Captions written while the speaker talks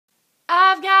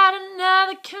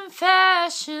another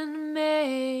confession to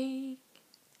make.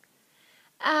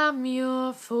 I'm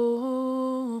your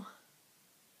fool.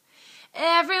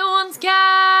 Everyone's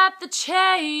got the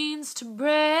chains to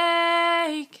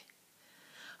break,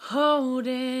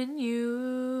 holding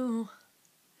you.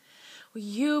 Were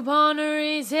you born to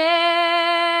resist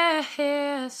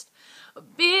or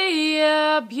be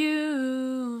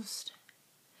abused?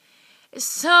 Is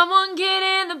someone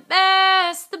getting the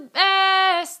best, the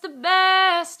best, the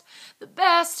best, the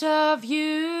best of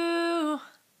you?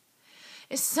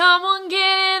 Is someone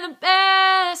getting the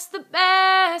best, the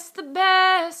best, the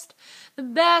best, the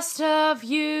best of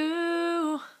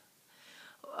you?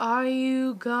 Or are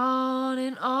you gone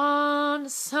and on to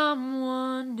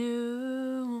someone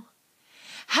new?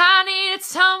 I needed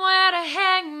somewhere to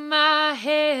hang my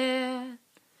head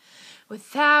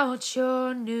without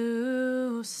your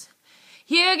news.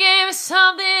 You gave me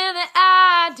something that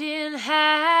I didn't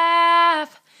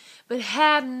have, but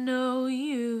had no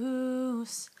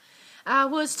use. I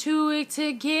was too weak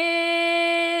to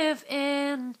give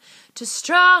in, too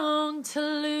strong to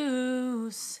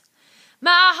lose.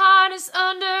 My heart is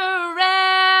under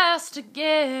arrest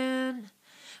again,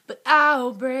 but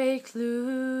I'll break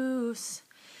loose.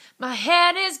 My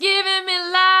head is giving me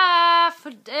life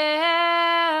or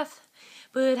death,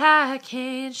 but I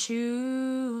can't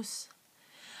choose.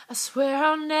 I swear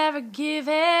I'll never give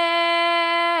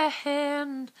in,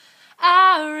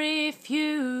 I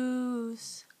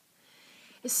refuse.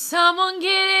 Is someone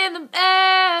getting the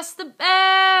best, the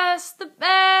best, the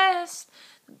best,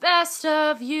 the best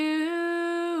of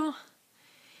you?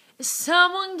 Is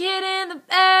someone getting the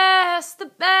best, the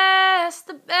best,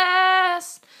 the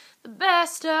best, the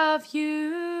best of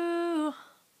you?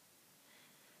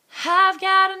 I've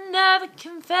got another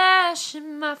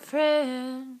confession, my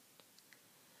friend.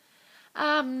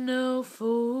 I'm no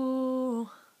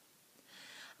fool.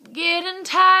 I'm getting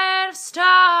tired of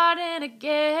starting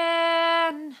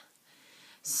again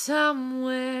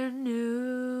somewhere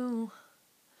new.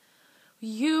 Were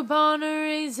you born to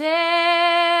resist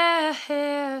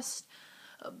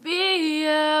or be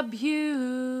abused?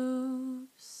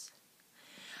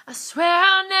 I swear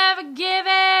I'll never give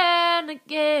in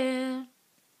again,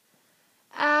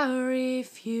 I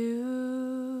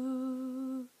refuse.